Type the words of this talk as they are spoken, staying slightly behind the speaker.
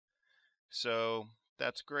So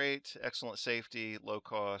that's great. Excellent safety, low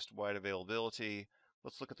cost, wide availability.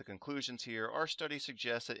 Let's look at the conclusions here. Our study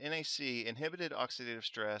suggests that NAC inhibited oxidative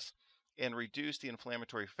stress and reduced the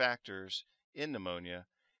inflammatory factors in pneumonia.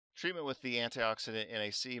 Treatment with the antioxidant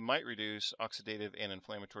NAC might reduce oxidative and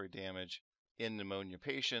inflammatory damage in pneumonia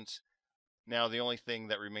patients. Now, the only thing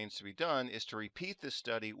that remains to be done is to repeat this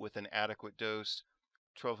study with an adequate dose.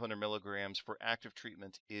 1200 milligrams for active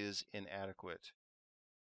treatment is inadequate.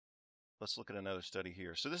 Let's look at another study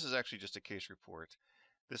here. So this is actually just a case report.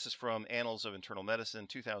 This is from Annals of Internal Medicine,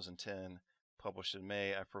 2010, published in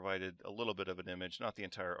May. I provided a little bit of an image, not the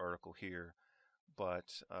entire article here,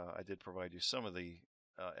 but I did provide you some of the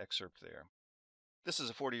excerpt there. This is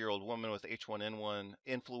a 40-year-old woman with H1N1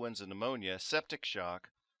 influenza pneumonia, septic shock,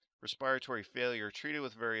 respiratory failure, treated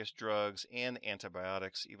with various drugs and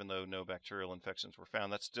antibiotics, even though no bacterial infections were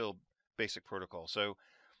found. That's still basic protocol. So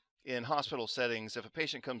in hospital settings, if a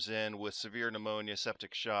patient comes in with severe pneumonia,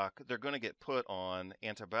 septic shock, they're going to get put on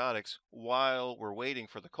antibiotics while we're waiting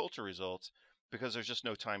for the culture results because there's just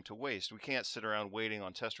no time to waste. We can't sit around waiting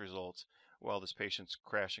on test results while this patient's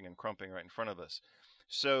crashing and crumping right in front of us.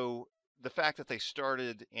 So the fact that they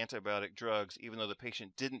started antibiotic drugs, even though the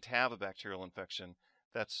patient didn't have a bacterial infection,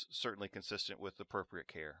 that's certainly consistent with appropriate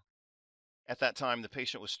care. At that time, the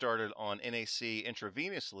patient was started on NAC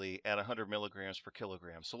intravenously at 100 milligrams per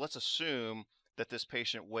kilogram. So let's assume that this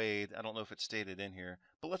patient weighed, I don't know if it's stated in here,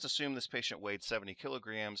 but let's assume this patient weighed 70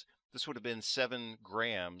 kilograms. This would have been 7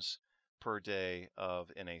 grams per day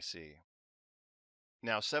of NAC.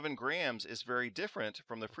 Now, 7 grams is very different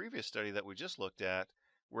from the previous study that we just looked at,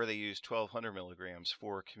 where they used 1200 milligrams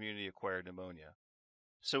for community-acquired pneumonia.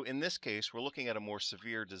 So in this case, we're looking at a more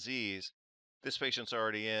severe disease. This patient's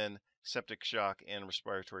already in septic shock and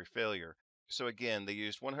respiratory failure. So again, they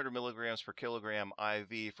used 100 milligrams per kilogram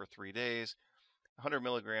IV for 3 days. 100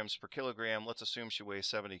 milligrams per kilogram, let's assume she weighs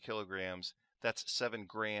 70 kilograms. That's 7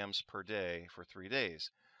 grams per day for 3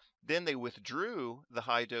 days. Then they withdrew the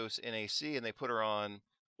high-dose NAC and they put her on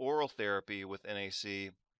oral therapy with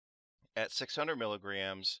NAC at 600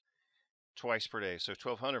 milligrams twice per day, so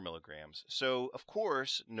 1200 milligrams. So, of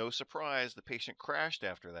course, no surprise, the patient crashed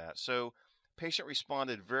after that. So, patient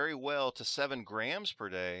responded very well to 7 grams per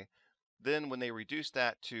day. Then, when they reduced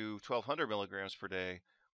that to 1200 milligrams per day,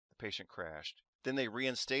 the patient crashed. Then they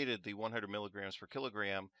reinstated the 100 milligrams per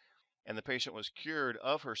kilogram, and the patient was cured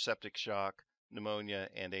of her septic shock, pneumonia,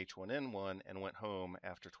 and H1N1 and went home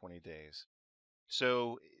after 20 days.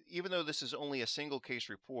 So even though this is only a single case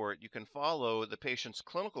report, you can follow the patient's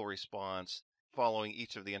clinical response following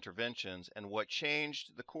each of the interventions. And what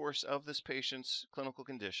changed the course of this patient's clinical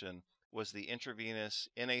condition was the intravenous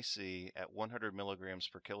NAC at 100 milligrams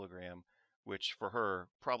per kilogram, which for her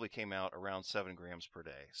probably came out around 7 grams per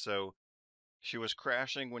day. So she was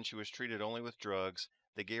crashing when she was treated only with drugs.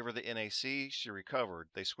 They gave her the NAC, she recovered.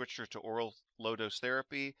 They switched her to oral low-dose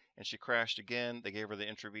therapy, and she crashed again. They gave her the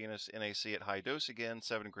intravenous NAC at high dose again,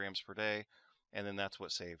 7 grams per day, and then that's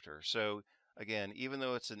what saved her. So again, even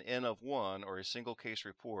though it's an N of 1 or a single case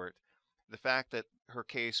report, the fact that her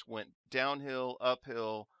case went downhill,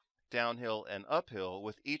 uphill, downhill, and uphill,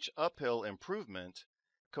 with each uphill improvement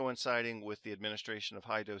coinciding with the administration of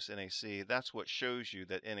high-dose NAC, that's what shows you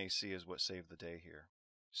that NAC is what saved the day here.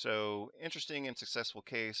 So interesting and successful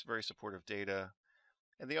case, very supportive data.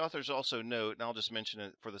 And the authors also note, and I'll just mention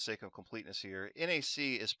it for the sake of completeness here, NAC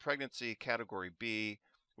is pregnancy category B,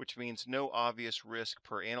 which means no obvious risk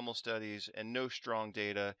per animal studies and no strong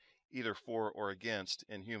data either for or against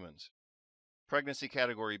in humans. Pregnancy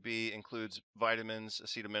category B includes vitamins,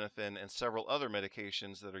 acetaminophen, and several other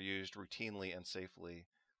medications that are used routinely and safely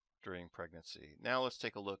during pregnancy. Now let's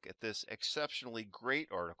take a look at this exceptionally great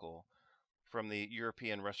article from the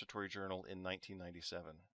European Respiratory Journal in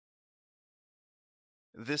 1997.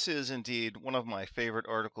 This is indeed one of my favorite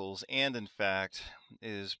articles, and in fact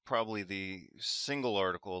is probably the single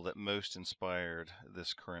article that most inspired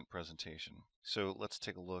this current presentation. So let's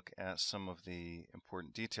take a look at some of the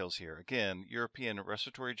important details here. Again, European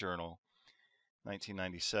Respiratory Journal,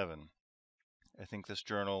 1997. I think this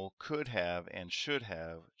journal could have and should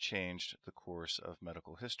have changed the course of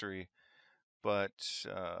medical history, but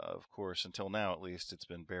of course, until now at least, it's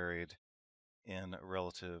been buried in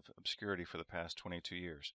relative obscurity for the past 22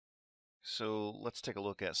 years. So let's take a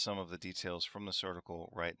look at some of the details from this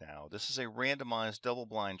article right now. This is a randomized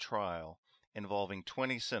double-blind trial involving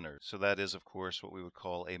 20 centers. So that is, of course, what we would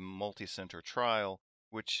call a multi-center trial,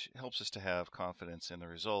 which helps us to have confidence in the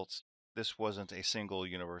results. This wasn't a single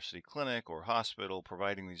university clinic or hospital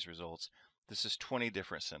providing these results. This is 20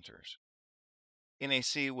 different centers.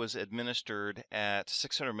 NAC was administered at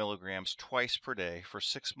 600 milligrams twice per day for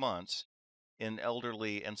 6 months in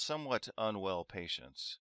elderly and somewhat unwell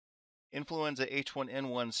patients. Influenza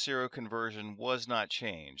H1N1 seroconversion was not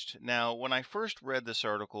changed. Now, when I first read this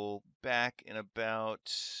article back in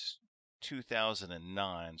about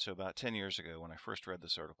 2009, so about 10 years ago when I first read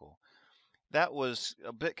this article, that was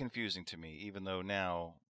a bit confusing to me, even though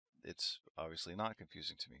now it's obviously not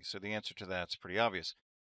confusing to me. So the answer to that's pretty obvious.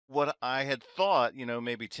 What I had thought,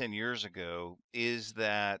 maybe 10 years ago, is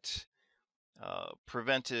that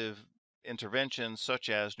preventive interventions such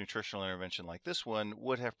as nutritional intervention like this one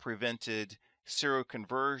would have prevented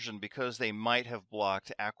seroconversion because they might have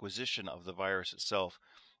blocked acquisition of the virus itself.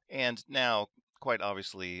 And now, quite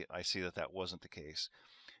obviously, I see that that wasn't the case.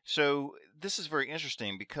 So this is very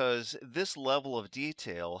interesting because this level of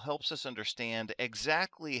detail helps us understand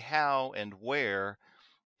exactly how and where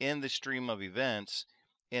in the stream of events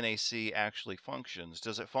NAC actually functions.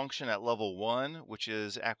 Does it function at level 1, which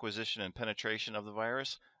is acquisition and penetration of the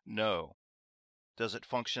virus? No. Does it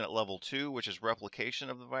function at level 2, which is replication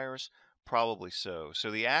of the virus? Probably so. So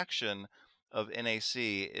the action of NAC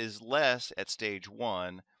is less at stage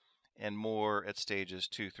 1 and more at stages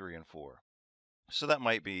 2, 3, and 4. So that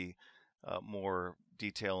might be more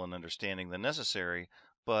detail and understanding than necessary,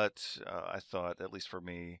 but I thought, at least for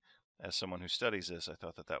me, as someone who studies this, I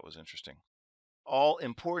thought that that was interesting. All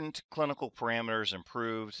important clinical parameters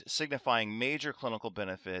improved, signifying major clinical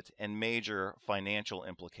benefit and major financial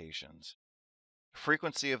implications.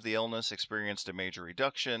 Frequency of the illness experienced a major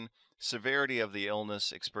reduction, severity of the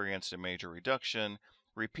illness experienced a major reduction,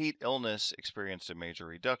 repeat illness experienced a major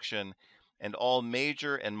reduction, and all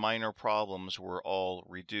major and minor problems were all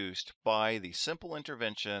reduced by the simple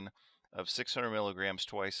intervention of 600 milligrams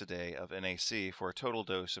twice a day of NAC for a total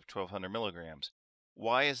dose of 1200 milligrams.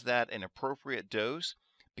 Why is that an appropriate dose?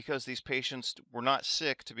 Because these patients were not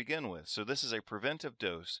sick to begin with. So this is a preventive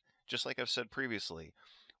dose, just like I've said previously.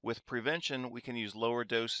 With prevention, we can use lower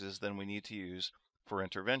doses than we need to use for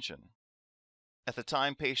intervention. At the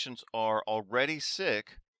time patients are already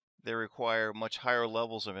sick, they require much higher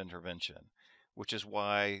levels of intervention, which is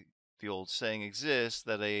why the old saying exists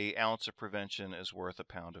that an ounce of prevention is worth a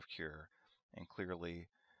pound of cure. And clearly,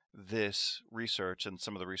 this research and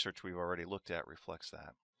some of the research we've already looked at reflects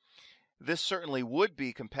that. This certainly would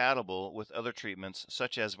be compatible with other treatments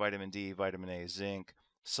such as vitamin D, vitamin A, zinc,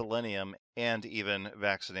 selenium, and even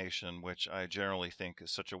vaccination, which I generally think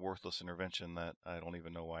is such a worthless intervention that I don't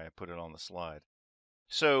even know why I put it on the slide.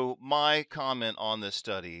 So my comment on this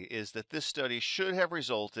study is that this study should have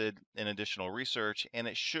resulted in additional research, and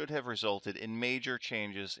it should have resulted in major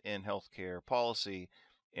changes in healthcare policy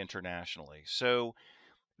internationally. So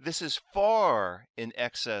this is far in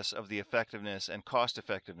excess of the effectiveness and cost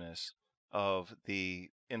effectiveness of the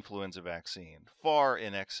influenza vaccine, far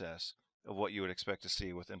in excess of what you would expect to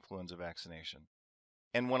see with influenza vaccination.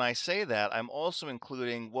 And when I say that, I'm also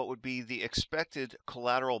including what would be the expected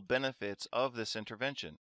collateral benefits of this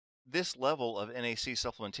intervention. This level of NAC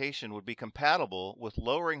supplementation would be compatible with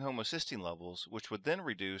lowering homocysteine levels, which would then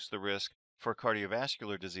reduce the risk for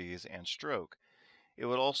cardiovascular disease and stroke. It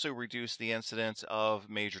would also reduce the incidence of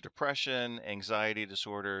major depression, anxiety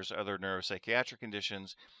disorders, other neuropsychiatric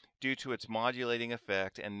conditions due to its modulating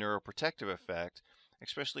effect and neuroprotective effect,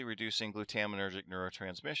 especially reducing glutaminergic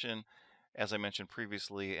neurotransmission, as I mentioned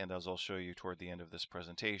previously, and as I'll show you toward the end of this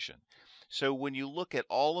presentation. So when you look at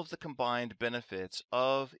all of the combined benefits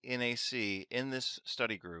of NAC in this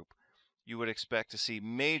study group, you would expect to see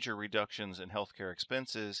major reductions in healthcare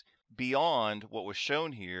expenses beyond what was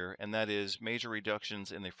shown here, and that is major reductions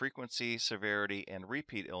in the frequency, severity, and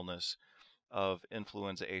repeat illness of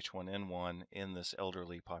influenza H1N1 in this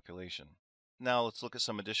elderly population. Now let's look at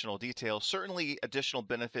some additional details. Certainly additional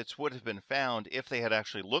benefits would have been found if they had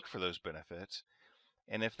actually looked for those benefits,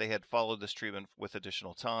 and if they had followed this treatment with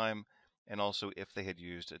additional time, and also if they had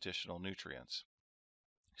used additional nutrients.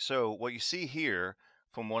 So what you see here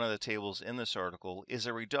from one of the tables in this article is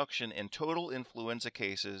a reduction in total influenza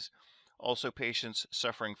cases, also patients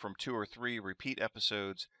suffering from 2 or 3 repeat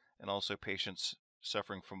episodes, and also patients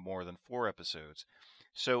suffering from more than 4 episodes.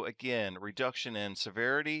 So again, reduction in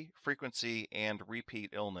severity, frequency, and repeat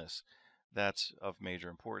illness. That's of major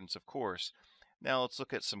importance, of course. Now let's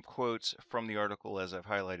look at some quotes from the article as I've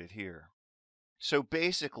highlighted here. So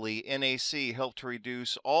basically, NAC helped to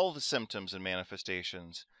reduce all the symptoms and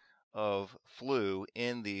manifestations of flu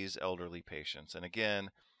in these elderly patients. And again,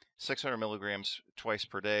 600 milligrams twice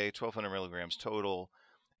per day, 1200 milligrams total,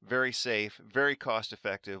 very safe, very cost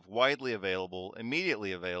effective, widely available,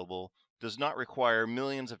 immediately available, does not require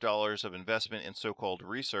millions of dollars of investment in so-called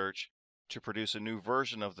research to produce a new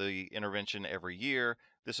version of the intervention every year.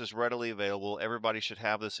 This is readily available. Everybody should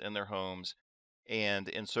have this in their homes. And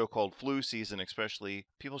in so-called flu season, especially,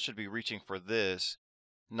 people should be reaching for this,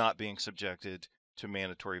 not being subjected to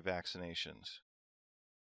mandatory vaccinations.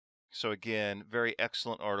 So again, very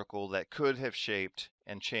excellent article that could have shaped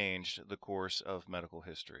and changed the course of medical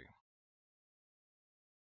history.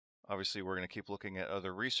 Obviously, we're going to keep looking at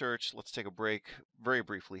other research. Let's take a break very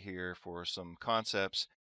briefly here for some concepts.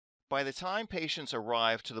 By the time patients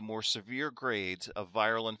arrive to the more severe grades of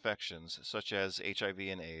viral infections, such as HIV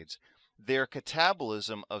and AIDS, their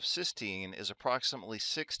catabolism of cysteine is approximately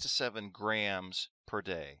 6 to 7 grams per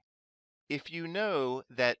day. If you know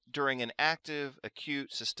that during an active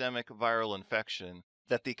acute systemic viral infection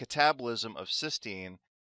that the catabolism of cysteine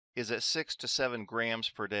is at 6 to 7 grams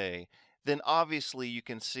per day, then obviously you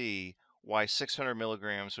can see why 600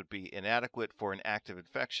 milligrams would be inadequate for an active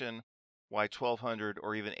infection, why 1200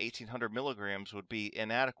 or even 1800 milligrams would be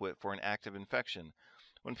inadequate for an active infection.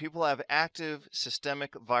 When people have active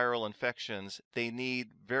systemic viral infections, they need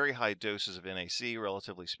very high doses of NAC,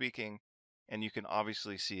 relatively speaking, and you can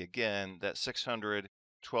obviously see again that 600,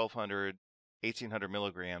 1200, 1800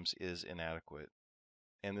 milligrams is inadequate.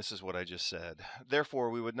 And this is what I just said.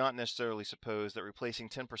 Therefore, we would not necessarily suppose that replacing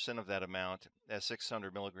 10% of that amount as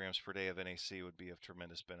 600 milligrams per day of NAC would be of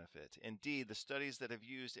tremendous benefit. Indeed, the studies that have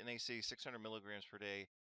used NAC 600 milligrams per day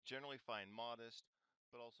generally find modest,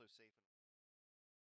 but also safe.